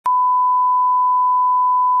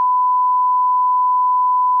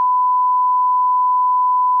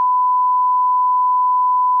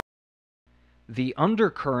The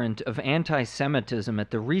undercurrent of anti-Semitism at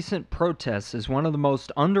the recent protests is one of the most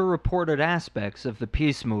underreported aspects of the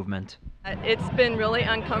peace movement. It's been really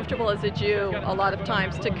uncomfortable as a Jew a lot of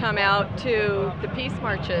times to come out to the peace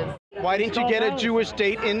marches. Why didn't you get a Jewish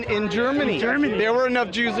state in Germany? There were enough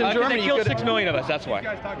Jews in Germany. They killed 6 million of us, that's why.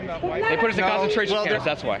 They put us in concentration camps,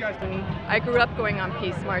 that's why. I grew up going on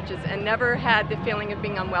peace marches and never had the feeling of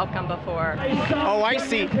being unwelcome before. Oh, I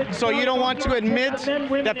see. So you don't want to admit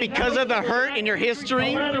that because of the hurt in your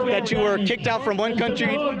history that you were kicked out from one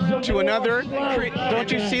country to another?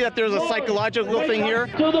 Don't you see that there's a psychological thing here?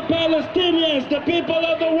 To the Palestinians, the people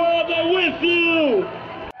of the world are with you!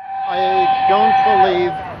 I don't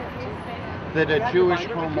believe that a Jewish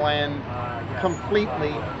homeland completely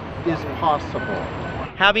is possible.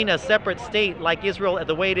 Having a separate state like Israel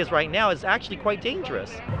the way it is right now is actually quite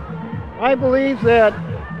dangerous. I believe that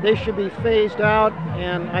they should be phased out,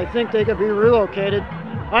 and I think they could be relocated.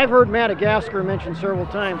 I've heard Madagascar mentioned several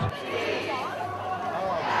times.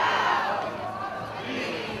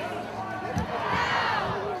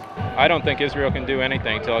 I don't think Israel can do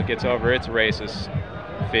anything until it gets over its racist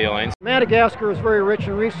feelings. Madagascar is very rich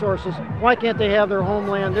in resources. Why can't they have their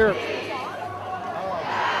homeland there?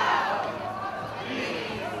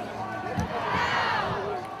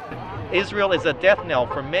 Israel is a death knell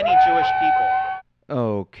for many Jewish people.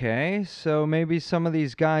 Okay, so maybe some of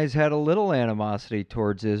these guys had a little animosity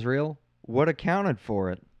towards Israel. What accounted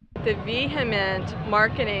for it? The vehement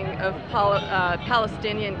marketing of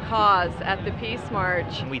Palestinian cause at the Peace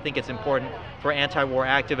March. We think it's important for anti-war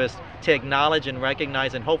activists to acknowledge and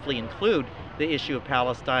recognize and hopefully include the issue of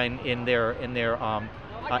Palestine in their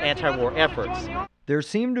anti-war efforts. There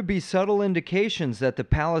seemed to be subtle indications that the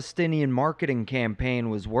Palestinian marketing campaign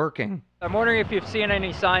was working. I'm wondering if you've seen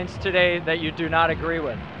any signs today that you do not agree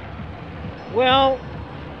with. Well,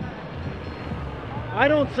 I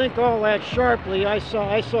don't think all that sharply. I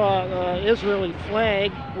saw Israeli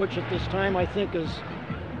flag, which at this time I think is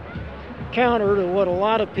counter to what a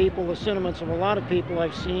lot of people, the sentiments of a lot of people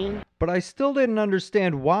I've seen. But I still didn't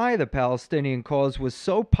understand why the Palestinian cause was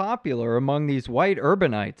so popular among these white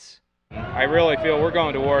urbanites. I really feel we're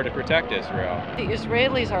going to war to protect Israel. The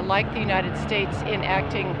Israelis are like the United States in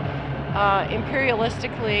acting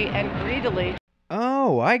imperialistically and greedily.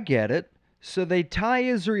 Oh, I get it. So they tie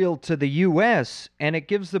Israel to the U.S., and it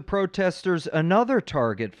gives the protesters another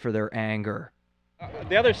target for their anger.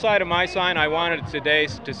 The other side of my sign, I wanted today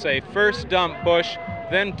to say, first dump Bush,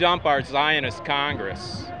 then dump our Zionist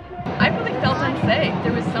Congress. I really felt unsafe.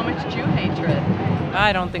 There was so much Jew hatred.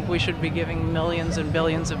 I don't think we should be giving millions and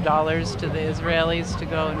billions of dollars to the Israelis to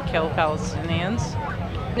go and kill Palestinians.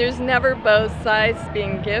 There's never both sides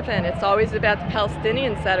being given. It's always about the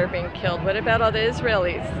Palestinians that are being killed. What about all the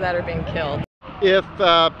Israelis that are being killed? If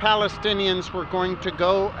Palestinians were going to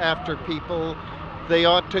go after people, they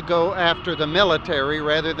ought to go after the military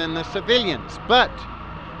rather than the civilians. But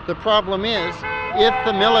the problem is, if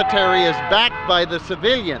the military is backed by the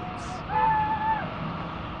civilians,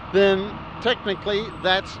 then technically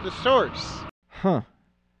that's the source. Huh.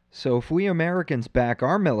 So if we Americans back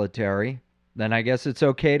our military, then I guess it's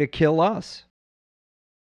okay to kill us.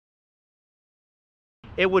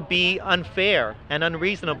 It would be unfair and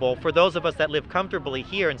unreasonable for those of us that live comfortably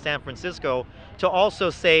here in San Francisco to also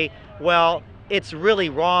say, well, it's really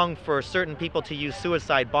wrong for certain people to use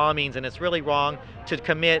suicide bombings, and it's really wrong to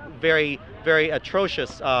commit very, very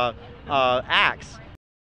atrocious acts.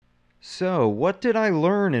 So, what did I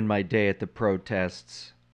learn in my day at the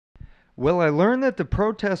protests? Well, I learned that the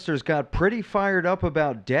protesters got pretty fired up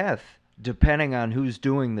about death, depending on who's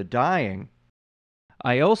doing the dying.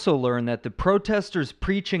 I also learned that the protesters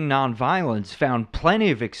preaching nonviolence found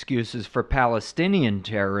plenty of excuses for Palestinian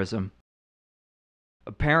terrorism.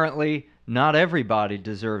 Apparently, not everybody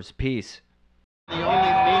deserves peace. The only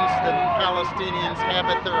means that Palestinians have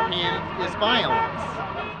at their hand is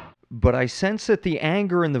violence. But I sense that the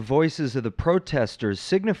anger in the voices of the protesters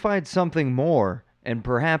signified something more, and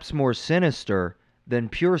perhaps more sinister, than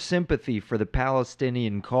pure sympathy for the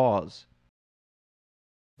Palestinian cause.